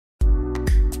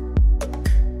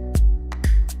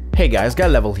Hey guys, Guy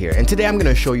Level here, and today I'm going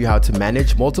to show you how to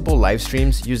manage multiple live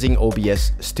streams using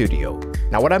OBS Studio.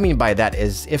 Now what I mean by that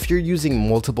is if you're using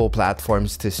multiple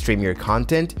platforms to stream your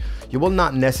content, you will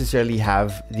not necessarily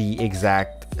have the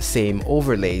exact same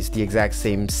overlays, the exact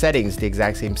same settings, the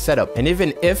exact same setup. And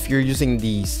even if you're using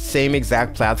the same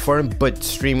exact platform but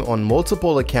stream on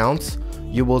multiple accounts,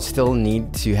 you will still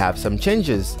need to have some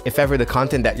changes if ever the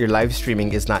content that you're live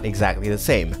streaming is not exactly the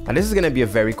same. Now this is going to be a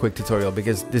very quick tutorial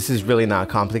because this is really not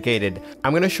complicated.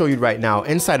 I'm going to show you right now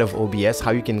inside of OBS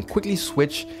how you can quickly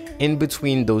switch in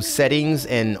between those settings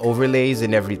and overlays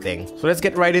and everything. So let's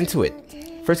get right into it.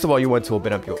 First of all, you want to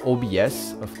open up your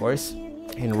OBS, of course.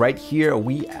 And right here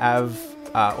we have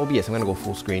OBS. I'm going to go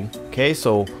full screen. Okay,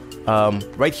 so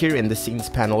right here in the scenes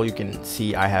panel, you can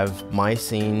see I have my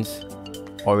scenes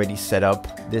already set up.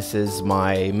 This is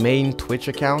my main Twitch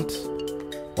account.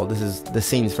 Well, this is the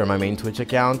scenes for my main Twitch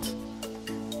account.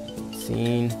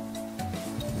 Scene.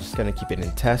 I'm just gonna keep it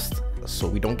in test so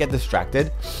we don't get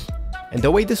distracted. And the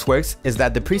way this works is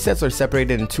that the presets are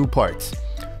separated in two parts.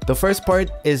 The first part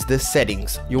is the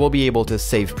settings. You will be able to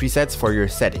save presets for your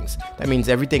settings. That means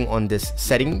everything on this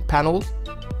setting panel.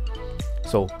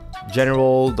 So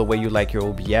general, the way you like your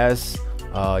OBS,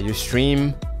 your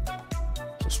stream,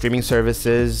 streaming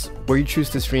services, where you choose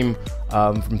to stream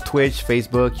from Twitch,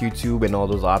 Facebook, YouTube, and all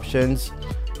those options.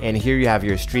 And here you have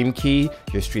your stream key,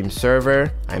 your stream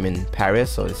server. I'm in Paris,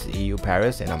 so this is EU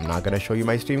Paris, and I'm not gonna show you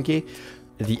my stream key.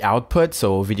 The output,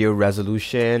 so video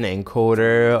resolution,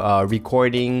 encoder,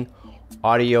 recording,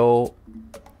 audio,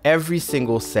 every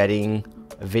single setting,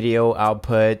 video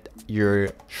output, your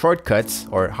shortcuts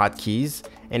or hotkeys,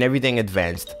 and everything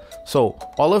advanced. So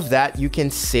all of that you can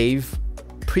save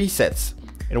presets.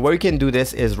 And where you can do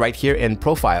this is right here in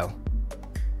profile.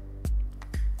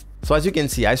 So as you can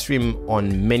see, I stream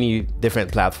on many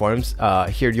different platforms.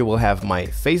 Here you will have my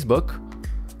Facebook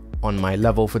on my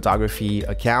Level Photography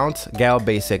account. Gal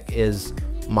Basic is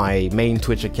my main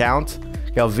Twitch account.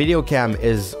 Gal Video Cam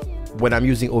is when I'm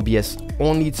using OBS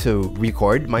only to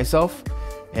record myself.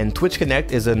 And Twitch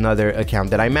Connect is another account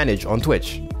that I manage on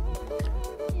Twitch.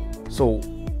 So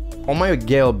on my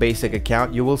Gale Basic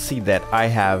account, you will see that I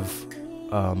have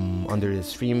under the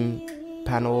stream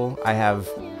panel, I have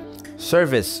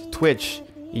service, Twitch,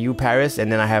 EU Paris,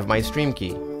 and then I have my stream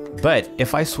key. But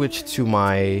if I switch to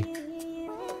my,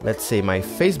 let's say my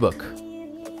Facebook,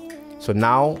 so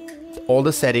now all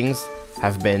the settings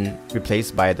have been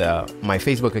replaced by my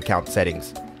Facebook account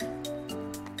settings.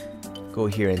 Go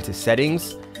here into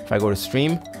settings. If I go to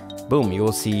stream, boom, you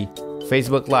will see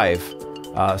Facebook Live.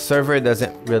 Server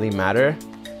doesn't really matter,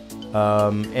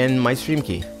 and my stream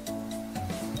key.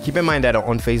 Keep in mind that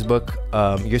on Facebook,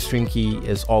 your stream key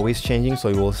is always changing, so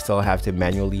you will still have to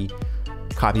manually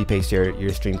copy paste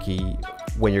your stream key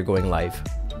when you're going live.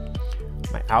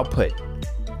 My output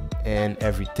and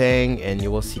everything, and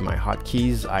you will see my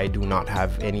hotkeys. I do not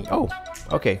have any. Oh,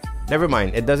 okay, never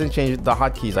mind. It doesn't change the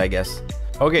hotkeys, I guess.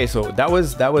 Okay, so that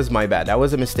was my bad. That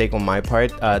was a mistake on my part.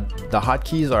 The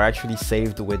hotkeys are actually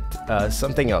saved with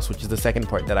something else, which is the second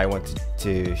part that I wanted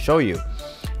to show you.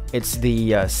 It's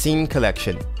the scene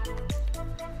collection.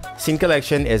 Scene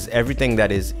collection is everything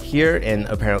that is here and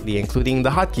apparently including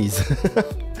the hotkeys.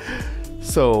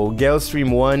 So Gale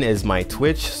Stream 1 is my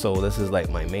Twitch. So this is like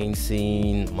my main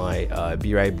scene, my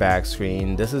be right back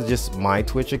screen. This is just my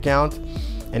Twitch account.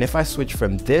 And if I switch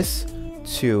from this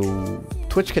to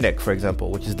Twitch Connect, for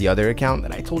example, which is the other account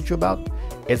that I told you about,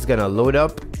 it's gonna load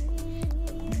up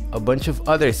a bunch of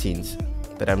other scenes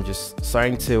that I'm just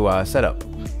starting to set up.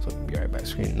 So be right back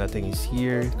screen, nothing is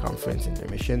here, conference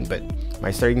intermission, but my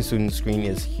starting soon screen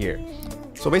is here.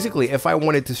 So basically, if I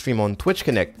wanted to stream on Twitch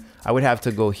Connect, I would have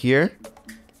to go here,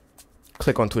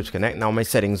 click on Twitch Connect. Now my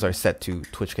settings are set to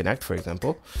Twitch Connect, for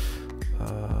example.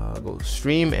 Go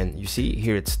stream, and you see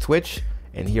here it's Twitch,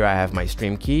 and here I have my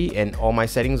stream key, and all my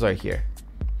settings are here.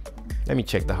 Let me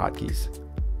check the hotkeys.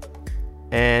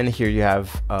 And here you have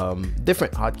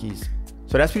different hotkeys.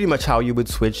 So that's pretty much how you would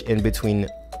switch in between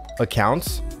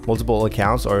accounts, multiple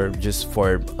accounts, or just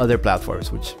for other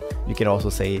platforms, which you can also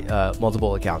say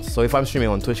multiple accounts. So if I'm streaming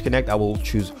on Twitch Connect, I will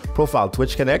choose profile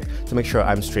Twitch Connect to make sure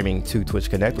I'm streaming to Twitch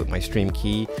Connect with my stream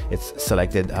key. It's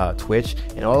selected Twitch,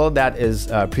 and all of that is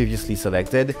previously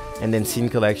selected. And then scene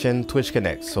collection, Twitch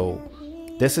Connect. So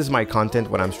this is my content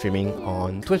when I'm streaming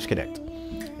on Twitch Connect.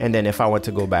 And then if I want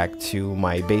to go back to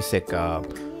my basic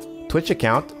Twitch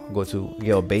account, go to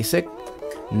Gale Basic.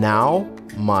 Now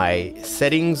my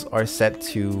settings are set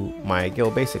to my Gale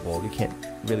Basic. Well, you can't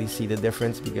really see the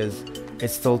difference because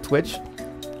it's still Twitch.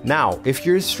 Now, if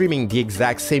you're streaming the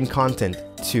exact same content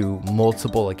to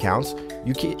multiple accounts,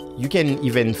 you can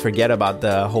even forget about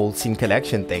the whole scene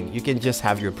collection thing. You can just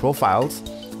have your profiles,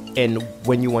 and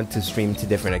when you want to stream to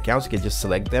different accounts, you can just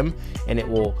select them, and it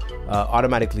will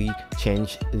automatically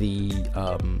change the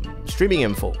streaming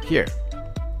info here.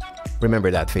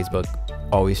 Remember that Facebook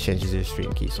always changes your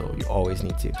stream key, so you always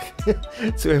need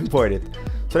to import it.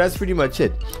 So that's pretty much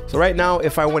it. So right now,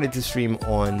 if I wanted to stream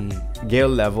on Gale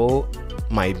Level,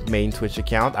 my main Twitch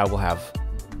account, I will have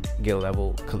Gale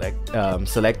Level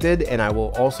selected, and I will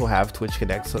also have Twitch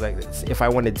Connect selected. If I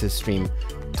wanted to stream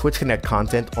Twitch Connect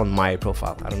content on my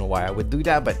profile, I don't know why I would do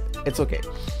that, but it's okay.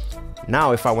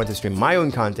 Now, if I want to stream my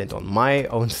own content on my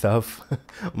own stuff,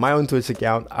 my own Twitch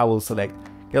account, I will select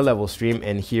Gale Level Stream,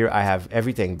 and here I have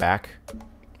everything back,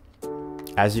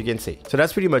 as you can see. So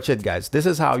that's pretty much it, guys. This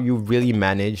is how you really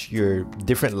manage your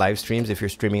different live streams if you're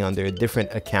streaming under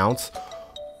different accounts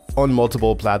on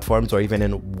multiple platforms, or even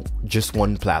in just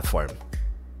one platform.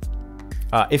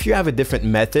 If you have a different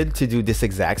method to do this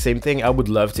exact same thing, I would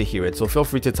love to hear it. So feel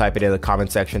free to type it in the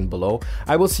comment section below.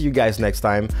 I will see you guys next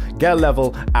time. Gale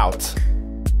Level out.